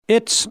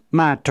It's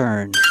my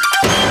turn.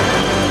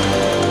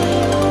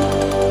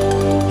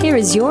 Here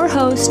is your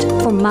host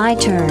for My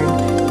Turn,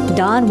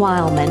 Don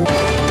Wildman.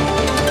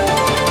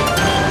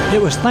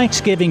 It was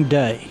Thanksgiving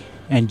Day,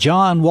 and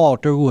John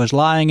Walter was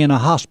lying in a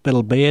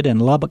hospital bed in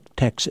Lubbock,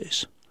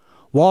 Texas.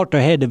 Walter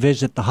had to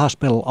visit the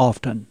hospital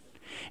often.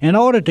 In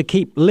order to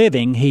keep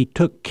living, he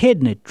took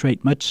kidney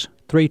treatments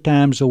 3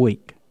 times a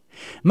week.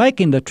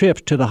 Making the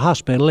trips to the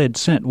hospital had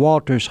sent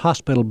Walter's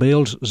hospital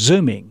bills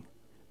zooming.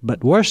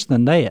 But worse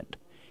than that,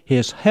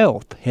 his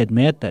health had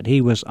meant that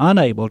he was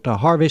unable to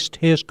harvest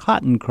his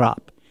cotton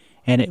crop,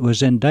 and it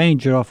was in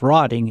danger of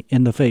rotting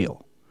in the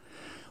field.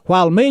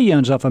 While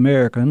millions of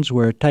Americans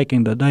were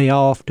taking the day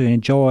off to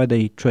enjoy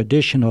the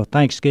traditional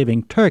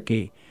Thanksgiving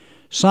turkey,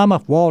 some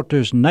of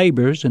Walter's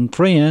neighbors and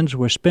friends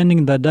were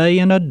spending the day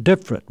in a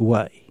different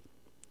way.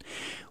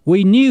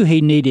 "We knew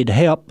he needed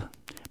help,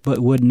 but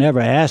would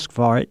never ask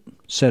for it,"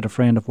 said a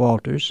friend of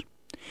Walter's.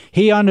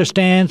 "He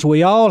understands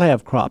we all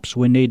have crops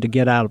we need to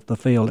get out of the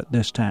field at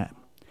this time.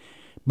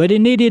 But he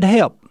needed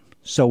help,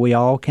 so we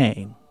all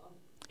came."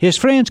 His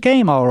friends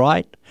came all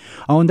right.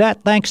 On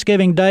that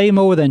Thanksgiving Day,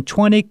 more than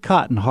 20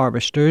 cotton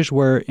harvesters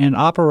were in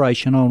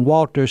operation on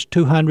Walter's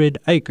 200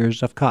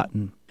 acres of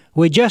cotton.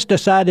 "We just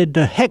decided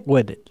to heck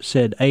with it,"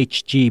 said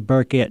H.G.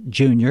 Burkett,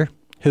 Jr.,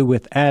 who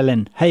with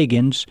Allen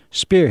Higgins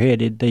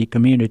spearheaded the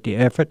community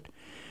effort.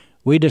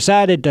 "We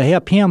decided to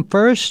help him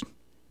first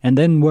and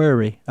then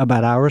worry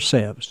about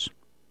ourselves."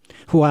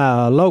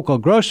 Why, a local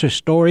grocery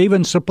store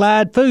even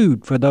supplied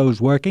food for those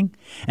working,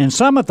 and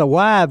some of the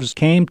wives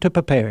came to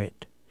prepare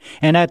it.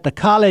 And at the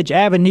College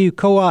Avenue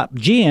Co-op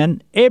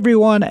gin,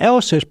 everyone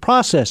else's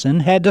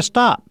processing had to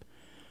stop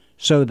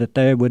so that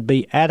there would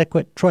be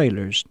adequate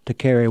trailers to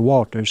carry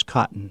Walter's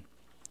cotton.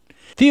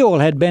 Fuel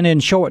had been in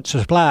short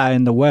supply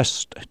in the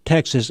West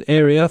Texas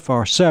area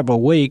for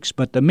several weeks,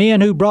 but the men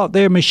who brought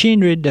their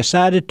machinery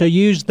decided to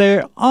use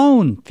their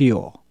own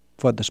fuel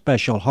for the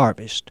special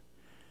harvest.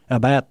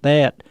 About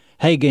that,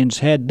 Higgins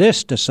had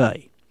this to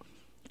say: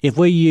 "If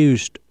we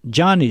used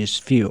Johnny's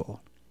fuel,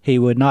 he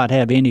would not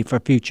have any for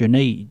future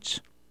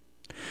needs."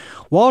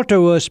 Walter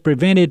was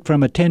prevented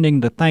from attending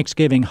the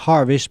Thanksgiving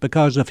harvest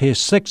because of his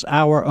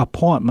 6-hour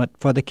appointment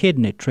for the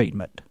kidney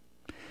treatment.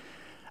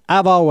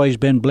 "I've always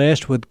been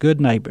blessed with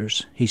good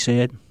neighbors," he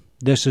said.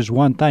 "This is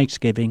one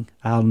Thanksgiving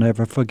I'll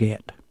never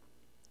forget."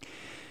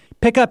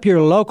 Pick up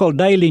your local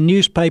daily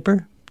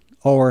newspaper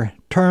or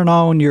turn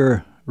on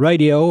your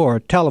radio or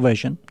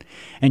television,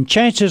 and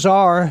chances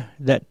are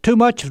that too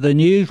much of the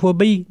news will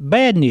be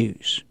bad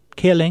news: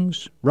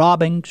 killings,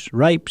 robbings,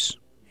 rapes,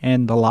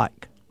 and the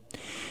like.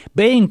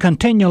 Being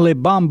continually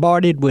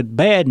bombarded with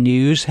bad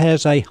news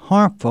has a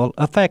harmful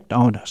effect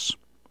on us.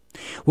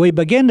 We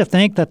begin to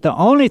think that the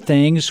only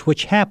things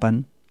which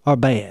happen are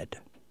bad.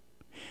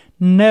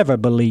 Never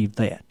believe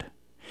that.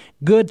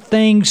 Good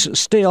things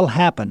still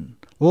happen.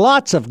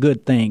 Lots of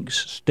good things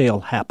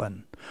still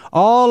happen.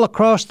 All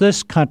across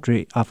this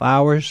country of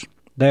ours,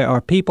 there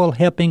are people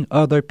helping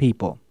other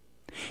people.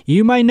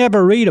 You may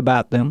never read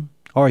about them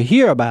or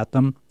hear about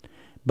them,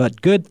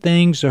 but good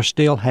things are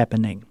still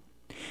happening.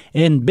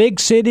 In big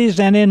cities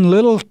and in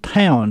little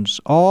towns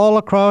all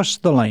across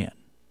the land,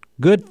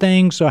 good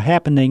things are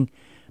happening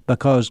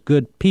because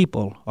good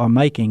people are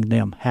making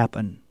them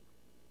happen.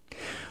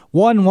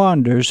 One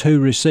wonders who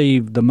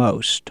received the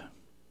most,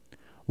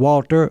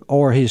 Walter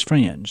or his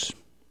friends.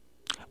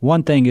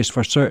 One thing is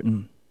for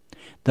certain: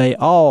 they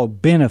all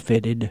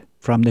benefited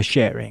from the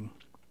sharing.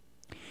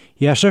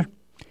 Yes, sir,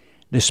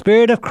 the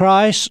Spirit of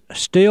Christ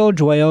still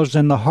dwells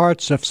in the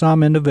hearts of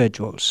some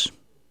individuals.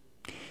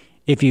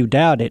 If you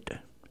doubt it,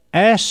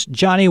 ask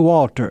Johnny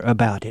Walter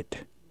about it.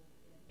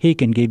 He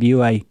can give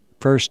you a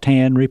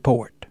first-hand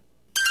report.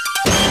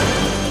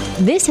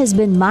 This has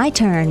been My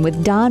Turn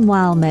with Don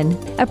Wildman,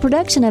 a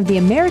production of the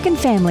American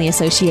Family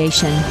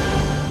Association.